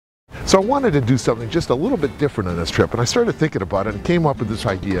So I wanted to do something just a little bit different on this trip, and I started thinking about it and came up with this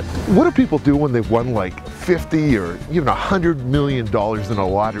idea. What do people do when they've won like 50 or even $100 million in a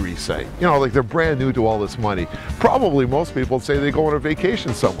lottery, say? You know, like they're brand new to all this money. Probably most people say they go on a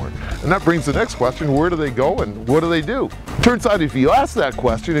vacation somewhere. And that brings the next question, where do they go and what do they do? Turns out if you ask that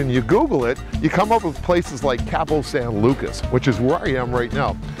question and you Google it, you come up with places like Cabo San Lucas, which is where I am right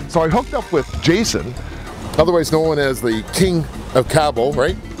now. So I hooked up with Jason, otherwise known as the King of Cabo,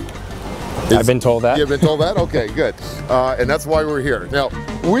 right? I've been told that. You've been told that? Okay, good. And that's why we're here. Now,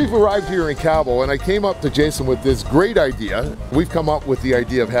 we've arrived here in Cabo, and I came up to Jason with this great idea. We've come up with the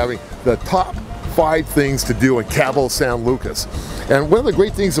idea of having the top 5 things to do in Cabo San Lucas. And one of the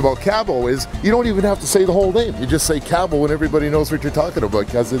great things about Cabo is you don't even have to say the whole name. You just say Cabo and everybody knows what you're talking about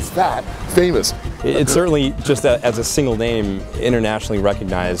because it's that famous. It's certainly just as a single name internationally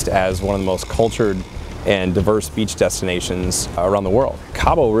recognized as one of the most cultured and diverse beach destinations around the world.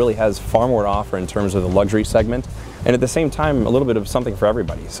 Cabo really has far more to offer in terms of the luxury segment, and at the same time a little bit of something for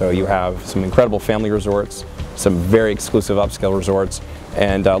everybody. So you have some incredible family resorts, some very exclusive upscale resorts,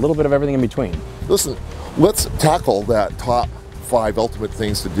 and a little bit of everything in between. Listen, let's tackle that top 5 ultimate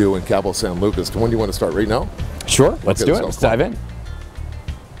things to do in Cabo San Lucas. When do you want to start? Right now? Sure, let's do it. Let's dive in.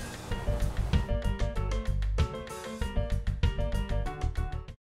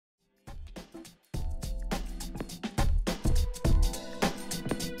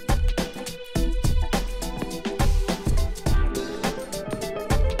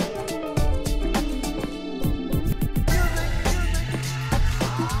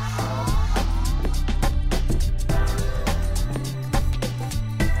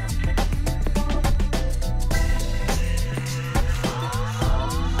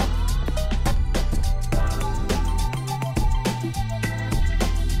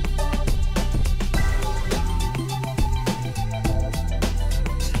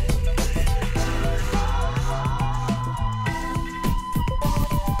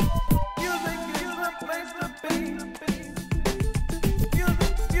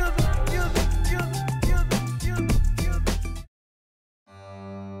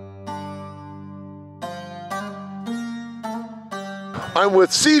 I'm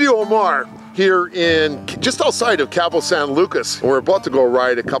with Sidi Omar here in just outside of Cabo San Lucas. We're about to go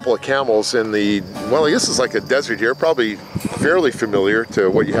ride a couple of camels in the, well, I guess it's like a desert here, probably fairly familiar to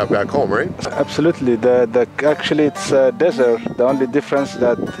what you have back home, right? Absolutely. Actually, it's a desert. The only difference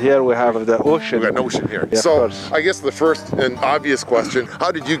that here we have the ocean. We got an ocean here. Yeah, so I guess the first and obvious question,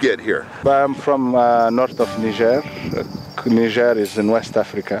 how did you get here? I'm from north of Niger. Niger is in West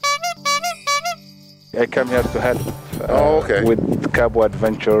Africa. I come here to help with Cabo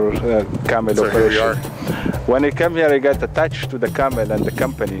Adventure camel operation. Here we are. When I come here, I got attached to the camel and the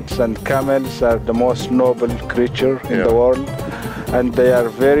company. And camels are the most noble creature in the world, and they are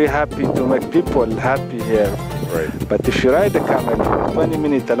very happy to make people happy here. Right. But if you ride a camel for 20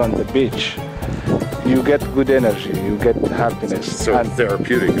 minutes along the beach, you get good energy, you get happiness. So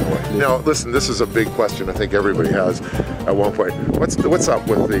therapeutic in a way. Now, listen, this is a big question I think everybody has at one point. What's up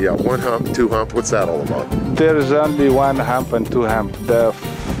with the 1 hump, 2 hump? What's that all about? There is only 1 hump and 2 hump. The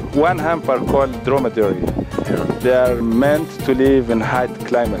 1 hump are called dromedary. Yeah. They are meant to live in hot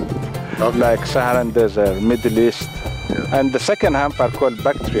climate, like Saharan Desert, Middle East. Yeah. And the 2nd hump are called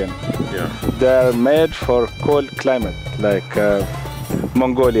Bactrian. Yeah. They are made for cold climate, like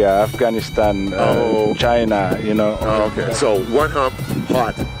Mongolia, Afghanistan, China, you know. Oh, okay. So 1 hump,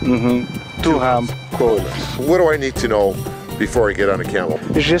 hot. 2 hump, cold. What do I need to know before I get on a camel?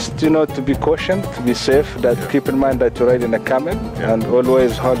 Just, you know, to be cautious, to be safe, that keep in mind that you're riding a camel, and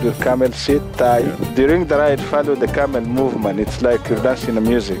always hold your camel seat tight. During the ride, follow the camel movement. It's like you're dancing to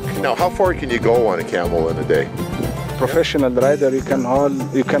music. Now, how far can you go on a camel in a day? Professional rider, you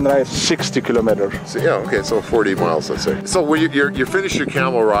can ride 60 kilometers. So, yeah, okay, so 40 miles, let's say. So when you finish your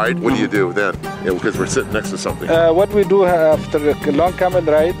camel ride, what do you do then? Because we're sitting next to something. What we do after a long camel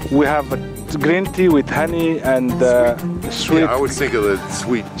ride, we have green tea with honey and sweet. Yeah, I always think of the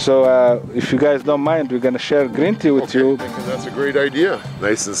sweet. So if you guys don't mind, we're going to share green tea with you. I think that's a great idea.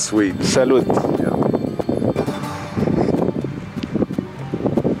 Nice and sweet. Salud. Yeah.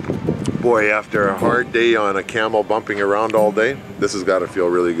 Boy, after a hard day on a camel bumping around all day, this has got to feel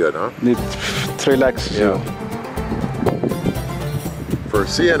really good, huh? It relaxes you. For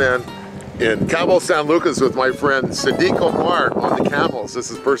CNN in Cabo San Lucas with my friend Sadiq Omar on the camels, this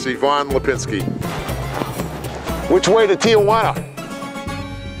is Percy von Lipinski. Which way to Tijuana?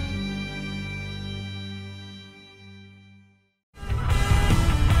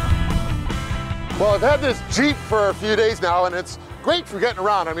 Well, I've had this Jeep for a few days now, and it's great for getting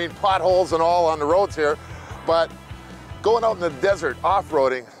around. I mean, potholes and all on the roads here, but going out in the desert,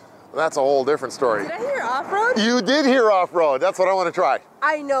 off-roading, That's a whole different story. Did I hear off-road? You did hear off-road. That's what I want to try.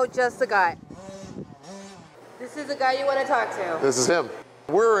 I know just the guy. This is the guy you want to talk to. This is him.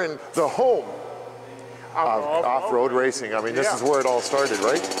 We're in the home of off-road racing. I mean, this is where it all started,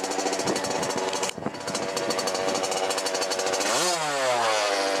 right?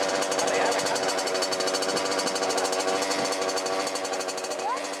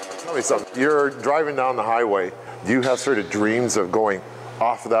 Tell me something. You're driving down the highway. Do you have sort of dreams of going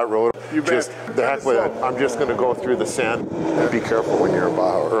off of that road? You bet. Just the heck with it. I'm just going to go through the sand. Be careful when you're in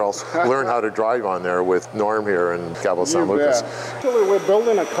Baja, or else learn how to drive on there with Norm here in Cabo San Lucas. Actually, we're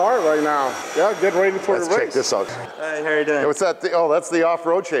building a car right now. Yeah, get ready for the race. Let's check this out. Hey, how are you doing? What's that? Oh, that's the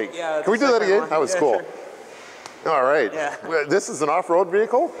off-road shake. Yeah. Can we do that again? That was cool. Sure. All right. Yeah. This is an off-road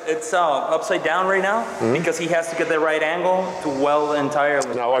vehicle? It's upside down right now because he has to get the right angle to weld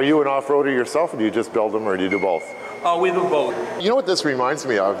entirely. Now, are you an off-roader yourself, or do you just build them, or do you do both? Oh, we do both. You know what this reminds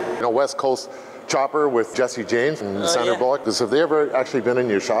me of? You know, West Coast Chopper with Jesse James and Sandra Bullock. Have they ever actually been in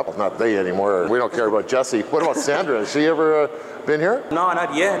your shop? Not they anymore. We don't care about Jesse. What about Sandra? Has she ever been here? No,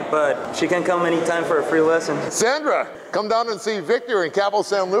 not yet, but she can come anytime for a free lesson. Sandra, come down and see Victor in Cabo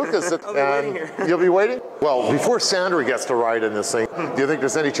San Lucas. I'll be waiting here. You'll be waiting? Well, before Sandra gets to ride in this thing, do you think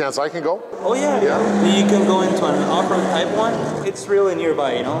there's any chance I can go? Oh yeah. You can go into an off-road type one. It's really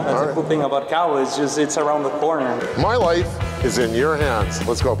nearby, you know. That's the cool thing about Cabo. It's around the corner. My life is in your hands.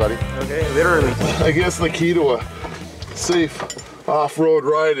 Let's go, buddy. Okay, literally. I guess the key to a safe off-road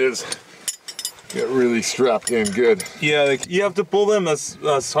ride is get really strapped in good. Yeah, like you have to pull them as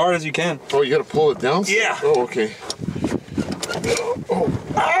hard as you can. Oh, you got to pull it down? Yeah. Oh, okay. Oh,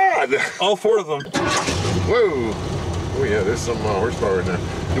 ah! All four of them. Whoa. Oh, yeah, there's some horsepower in there.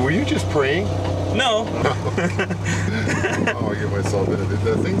 Were you just praying? No. Oh, I get myself in it.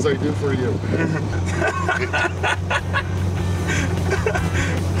 The things I do for you.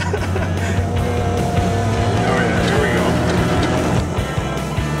 Oh, yeah, here we go.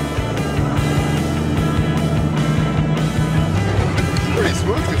 Pretty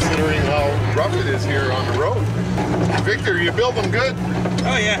smooth considering how rough it is here on the road. Victor, you build them good?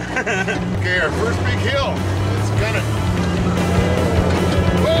 Oh yeah. Okay, our first big hill. Let's gun it.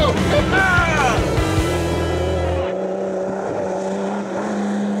 Whoa!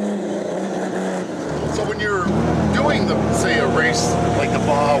 So when you're doing say a race like the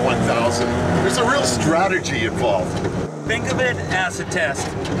Baja 1000, there's a real strategy involved. Think of it as a test.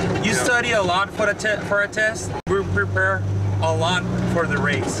 You study a lot for a test. We prepare a lot for the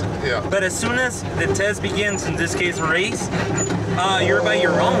race. Yeah. But as soon as the test begins, in this case race, you're by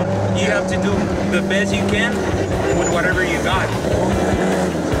your own. You have to do the best you can with whatever you got.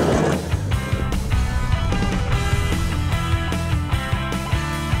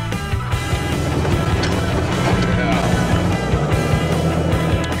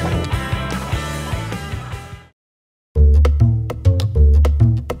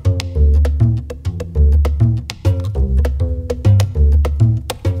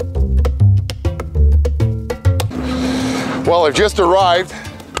 Well, I've just arrived.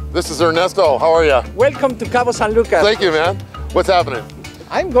 This is Ernesto. How are you? Welcome to Cabo San Lucas. Thank you, man. What's happening?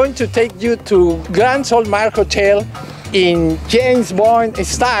 I'm going to take you to Grand Sol Mar Hotel in James Bond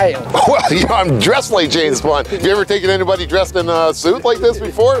style. Well, yeah, I'm dressed like James Bond. Have you ever taken anybody dressed in a suit like this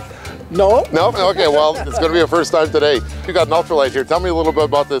before? No. No? Okay, well, it's going to be a first time today. You got an ultralight here. Tell me a little bit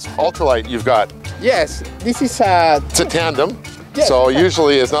about this ultralight you've got. Yes, this is a... It's a tandem. Yes, so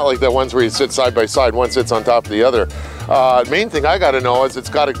usually it's not like the ones where you sit side by side, one sits on top of the other. Main thing I got to know is it's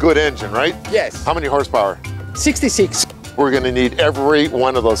got a good engine, right? Yes. How many horsepower? 66. We're going to need every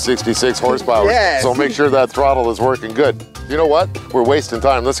one of those 66 horsepower. Yes. So make sure that throttle is working good. You know what? We're wasting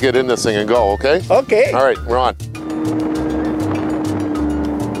time. Let's get in this thing and go, okay? Okay. All right, we're on.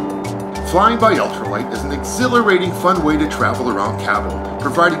 Flying by ultralight is an exhilarating, fun way to travel around Cabo,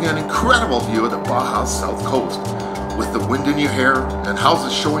 providing an incredible view of the Baja's south coast. With the wind in your hair and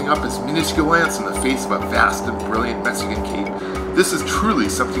houses showing up as minuscule ants in the face of a vast and brilliant Mexican cape, this is truly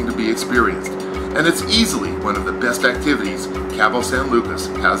something to be experienced, and it's easily one of the best activities Cabo San Lucas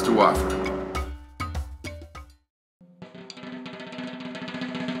has to offer.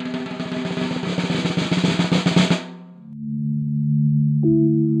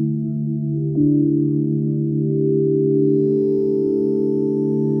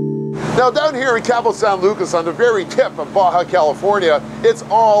 Now down here in Cabo San Lucas on the very tip of Baja, California, it's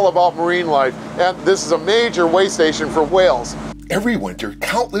all about marine life, and this is a major way station for whales. Every winter,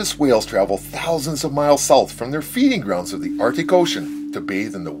 countless whales travel thousands of miles south from their feeding grounds of the Arctic Ocean to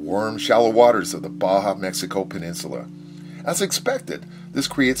bathe in the warm, shallow waters of the Baja Mexico Peninsula. As expected, this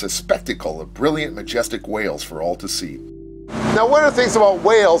creates a spectacle of brilliant, majestic whales for all to see. Now, one of the things about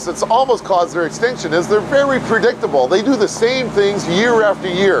whales that's almost caused their extinction is they're very predictable. They do the same things year after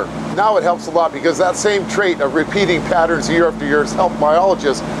year. Now it helps a lot because that same trait of repeating patterns year after year has helped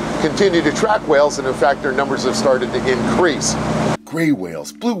biologists continue to track whales, and in fact their numbers have started to increase. Gray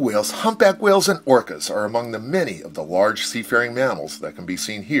whales, blue whales, humpback whales, and orcas are among the many of the large seafaring mammals that can be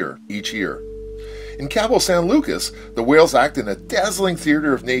seen here each year. In Cabo San Lucas, the whales act in a dazzling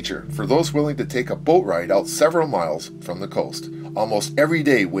theater of nature for those willing to take a boat ride out several miles from the coast. Almost every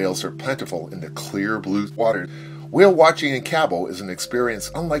day, whales are plentiful in the clear blue water. Whale watching in Cabo is an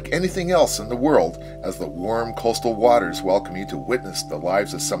experience unlike anything else in the world, as the warm coastal waters welcome you to witness the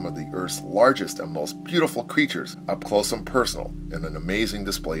lives of some of the Earth's largest and most beautiful creatures up close and personal in an amazing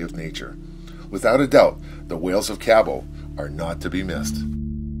display of nature. Without a doubt, the whales of Cabo are not to be missed.